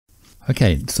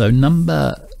Okay, so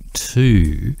number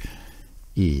 2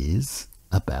 is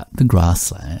about the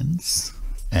grasslands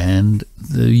and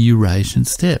the Eurasian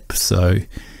steppe. So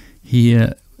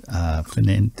here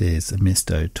Fernandez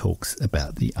Amesto talks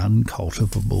about the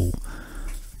uncultivable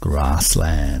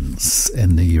grasslands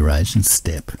and the Eurasian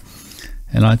steppe.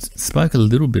 And I spoke a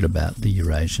little bit about the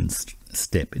Eurasian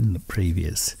steppe in the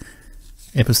previous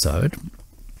episode.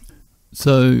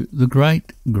 So the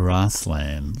great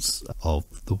grasslands of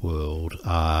the world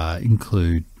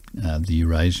include the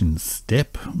Eurasian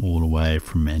steppe, all the way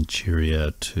from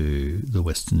Manchuria to the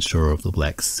western shore of the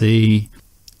Black Sea,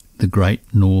 the Great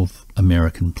North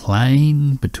American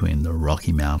Plain between the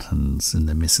Rocky Mountains and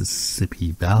the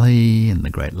Mississippi Valley and the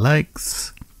Great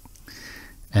Lakes,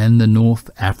 and the North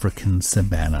African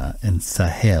Savanna and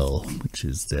Sahel, which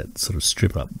is that sort of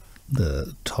strip up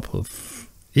the top of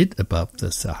it above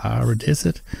the Sahara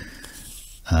Desert.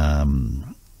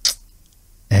 And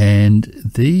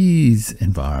these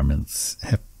environments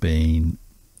have been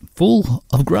full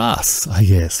of grass, I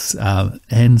guess.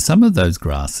 And some of those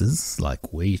grasses,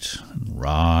 like wheat and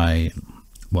rye and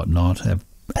whatnot, have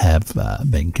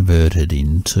been converted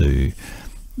into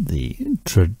the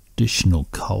traditional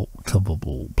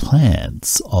cultivable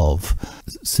plants of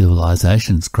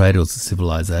civilizations, cradles of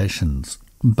civilizations.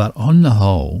 But on the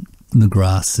whole, the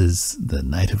grasses, the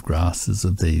native grasses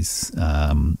of these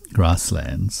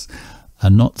grasslands, are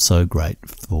not so great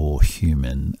for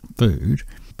human food.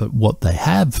 But what they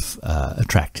have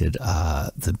attracted are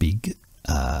the big,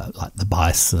 like the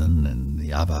bison and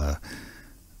the other,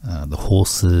 the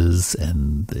horses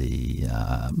and the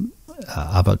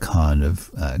other kind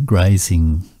of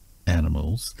grazing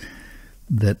animals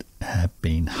that have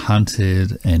been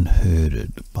hunted and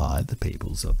herded by the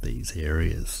peoples of these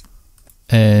areas.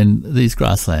 And these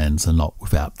grasslands are not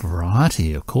without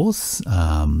variety, of course.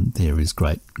 There is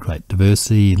great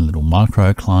diversity in little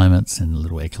microclimates and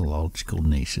little ecological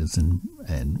niches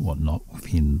and whatnot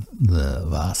within the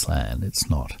vast land. It's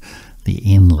not the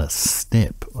endless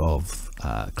steppe of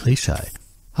cliche,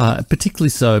 particularly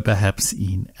so perhaps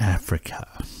in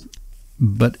Africa.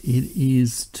 But it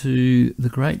is to the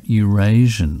great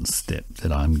Eurasian steppe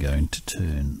that I'm going to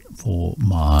turn for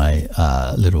my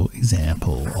little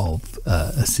example of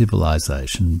a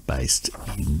civilization based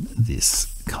in this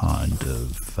kind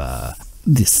of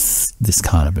this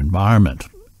kind of environment.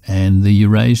 And the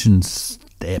Eurasian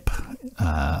steppe,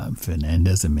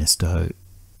 Fernandez Amesto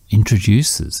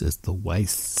introduces as the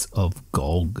wastes of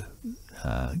Gog.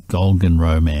 Gog and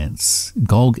romance,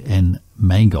 Gog and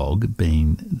Magog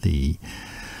being the,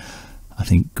 I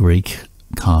think, Greek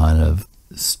kind of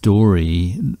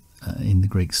story, in the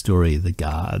Greek story, the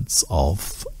guards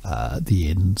of the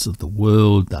ends of the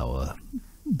world.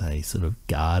 They sort of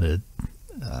guarded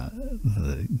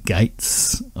the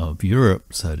gates of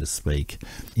Europe, so to speak,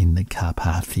 in the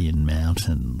Carpathian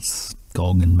Mountains.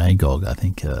 Gog and Magog, I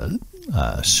think,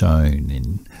 are shown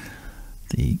in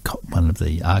one of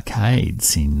the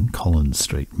arcades in Collins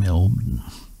Street, Melbourne.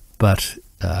 But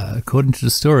according to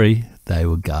the story, they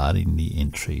were guarding the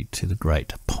entry to the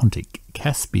great Pontic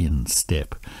Caspian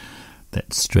steppe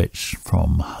that stretched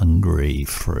from Hungary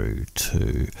through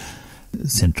to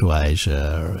Central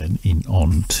Asia and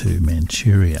on to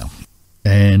Manchuria.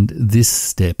 And this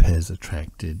steppe has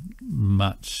attracted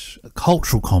much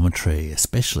cultural commentary,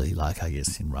 especially, like, I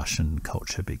guess, in Russian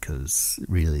culture, because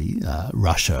really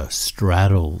Russia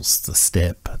straddles the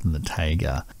steppe and the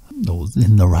taiga, or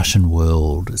in the Russian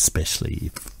world,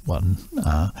 especially if one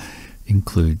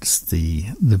includes the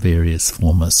various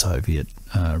former Soviet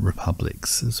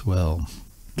republics as well,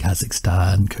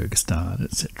 Kazakhstan, Kyrgyzstan,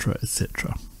 etc.,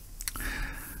 etc.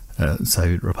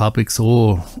 Soviet republics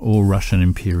or Russian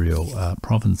imperial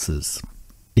provinces.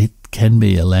 It can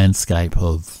be a landscape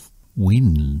of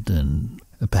wind and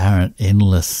apparent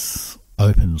endless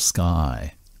open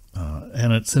sky,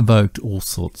 and it's evoked all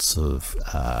sorts of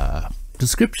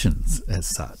descriptions as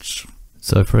such.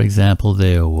 So, for example,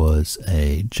 there was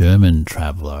a German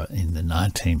traveller in the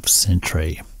 19th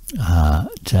century,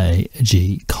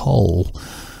 J.G. Cole,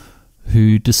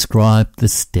 who described the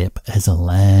steppe as a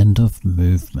land of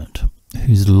movement,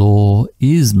 whose law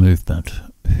is movement,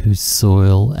 whose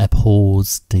soil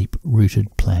abhors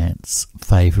deep-rooted plants,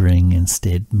 favouring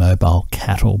instead mobile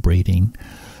cattle breeding,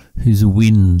 whose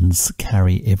winds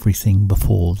carry everything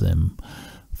before them,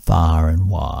 far and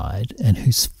wide, and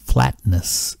whose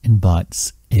flatness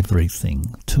invites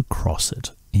everything to cross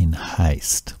it in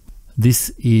haste. This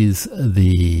is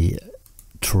the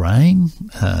terrain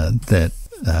that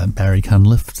Barry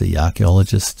Cunliffe, the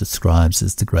archaeologist, describes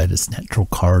as the greatest natural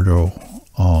corridor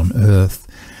on Earth,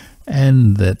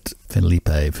 and that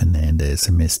Felipe Fernandez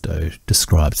Ernesto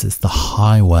describes as the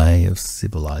highway of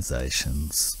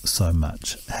civilizations. So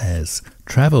much has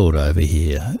travelled over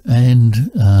here, and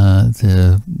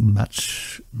the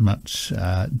much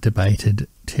debated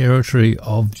territory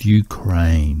of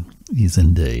Ukraine is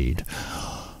indeed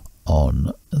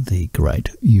on the great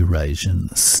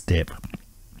Eurasian steppe,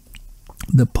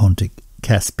 the Pontic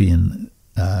Caspian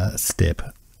steppe,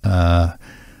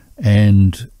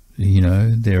 and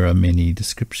there are many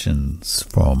descriptions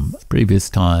from previous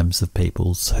times of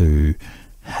peoples who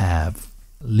have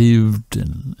lived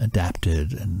and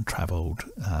adapted and travelled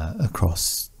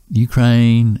across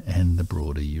Ukraine and the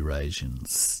broader Eurasian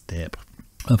steppe.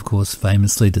 Of course,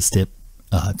 famously, the steppe,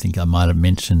 I think I might have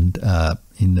mentioned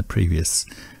in the previous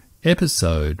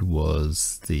episode,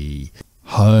 was the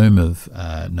home of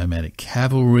nomadic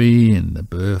cavalry and the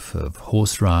birth of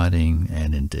horse riding,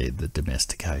 and indeed the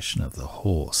domestication of the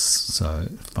horse, so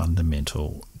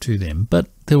fundamental to them. But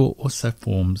there were also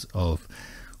forms of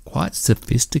quite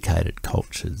sophisticated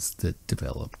cultures that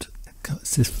developed,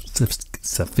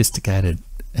 sophisticated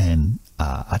and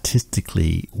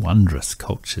artistically wondrous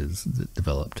cultures that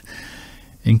developed,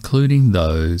 including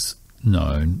those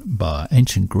known by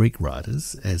ancient Greek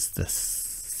writers as the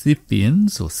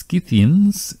Scythians or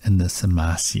Scythians and the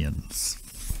Sarmatians,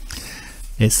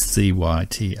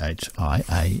 Scythians,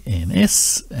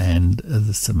 and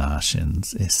the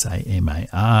Sarmatians,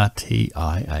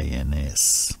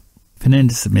 Samartians.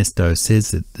 Fernandez Ernesto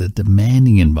says that the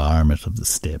demanding environment of the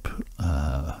steppe,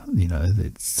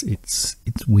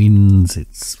 its winds,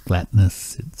 its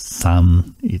flatness, its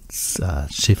sun, its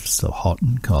shifts of hot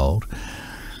and cold,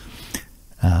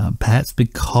 perhaps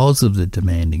because of the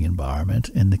demanding environment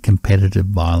and the competitive,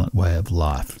 violent way of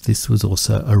life, this was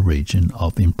also a region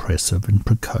of impressive and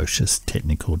precocious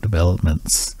technical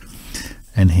developments.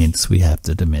 And hence we have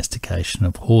the domestication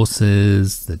of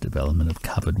horses, the development of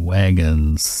covered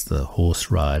wagons, the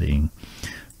horse riding,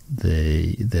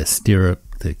 the stirrup,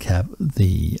 the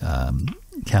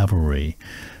cavalry.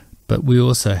 But we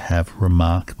also have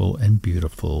remarkable and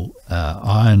beautiful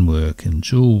ironwork and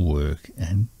jewel work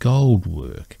and gold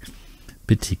work,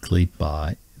 particularly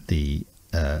by the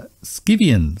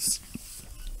Scythians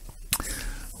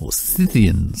or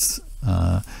Scythians.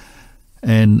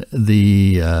 And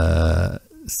the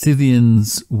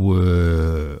Scythians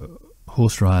were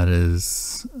horse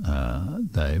riders,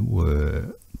 they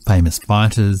were famous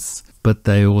fighters, but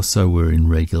they also were in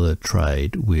regular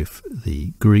trade with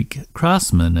the Greek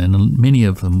craftsmen, and many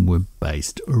of them were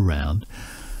based around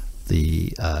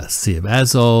the Sea of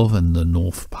Azov and the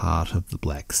north part of the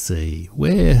Black Sea,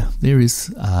 where there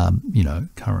is,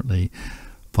 currently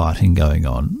fighting going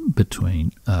on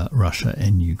between Russia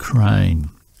and Ukraine.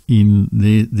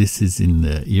 This is in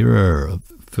the era of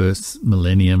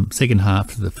second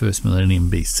half of the first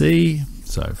millennium BC,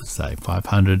 so say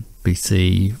 500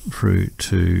 BC through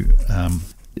to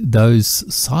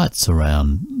those sites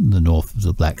around the north of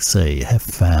the Black Sea have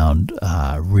found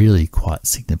really quite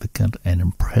significant and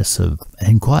impressive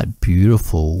and quite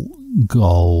beautiful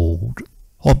gold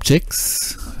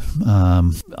objects.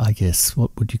 I guess,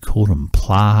 what would you call them?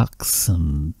 Plaques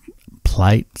and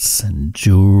plates and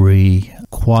jewelry,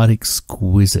 quite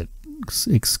exquisite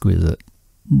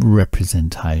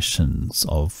representations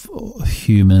of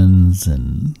humans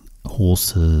and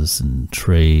horses and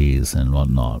trees and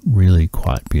whatnot. Really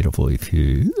quite beautiful if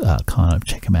you kind of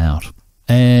check them out.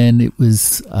 And it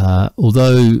was,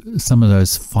 although some of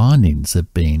those findings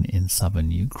have been in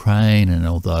southern Ukraine, and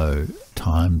although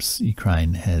times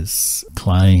Ukraine has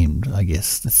claimed, I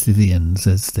guess, the Scythians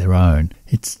as their own,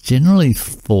 it's generally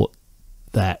thought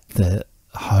that the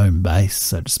home base,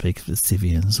 so to speak, of the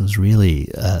Scythians was really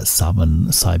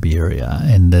southern Siberia,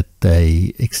 and that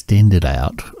they extended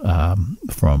out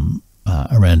from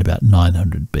around about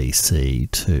 900 BC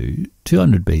to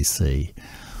 200 BC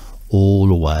all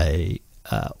the way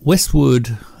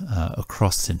westward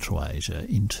across Central Asia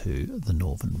into the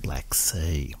northern Black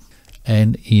Sea.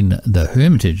 And in the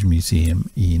Hermitage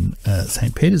Museum in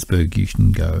St. Petersburg, you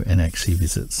can go and actually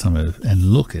visit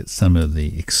and look at some of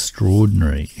the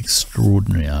extraordinary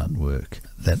artwork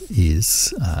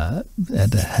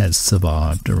that has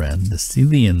survived around the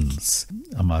Scythians.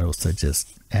 I might also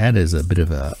just add, as a bit of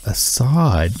a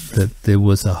aside, that there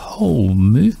was a whole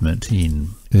movement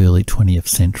in early 20th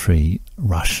century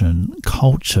Russian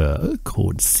culture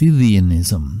called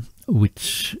Scythianism,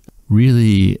 which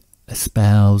really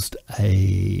espoused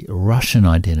a Russian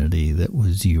identity that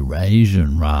was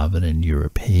Eurasian rather than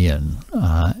European,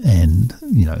 and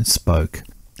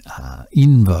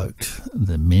invoked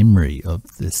the memory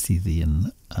of the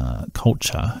Scythian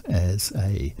culture as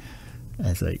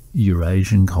as a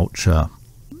Eurasian culture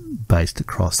based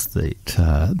across the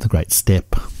Great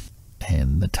Steppe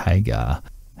and the Taiga,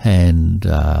 and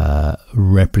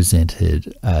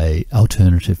represented a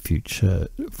alternative future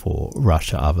for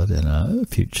Russia other than a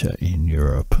future in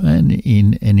Europe. And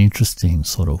in an interesting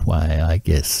sort of way, I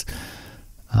guess,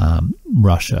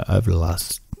 Russia over the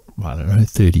last,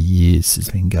 30 years has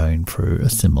been going through a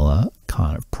similar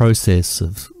kind of process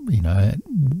of,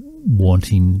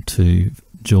 wanting to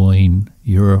join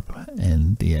Europe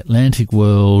and the Atlantic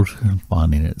world and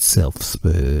finding itself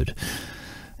spurred,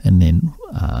 and then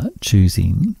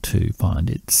choosing to find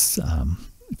its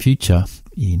future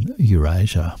in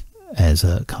Eurasia as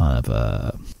a kind of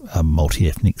a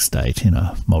multi-ethnic state in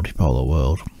a multipolar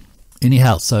world.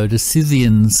 Anyhow, so the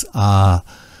Scythians are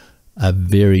a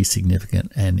very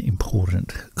significant and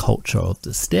important culture of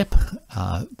the steppe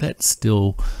that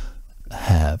still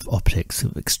have objects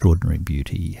of extraordinary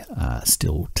beauty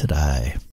still today.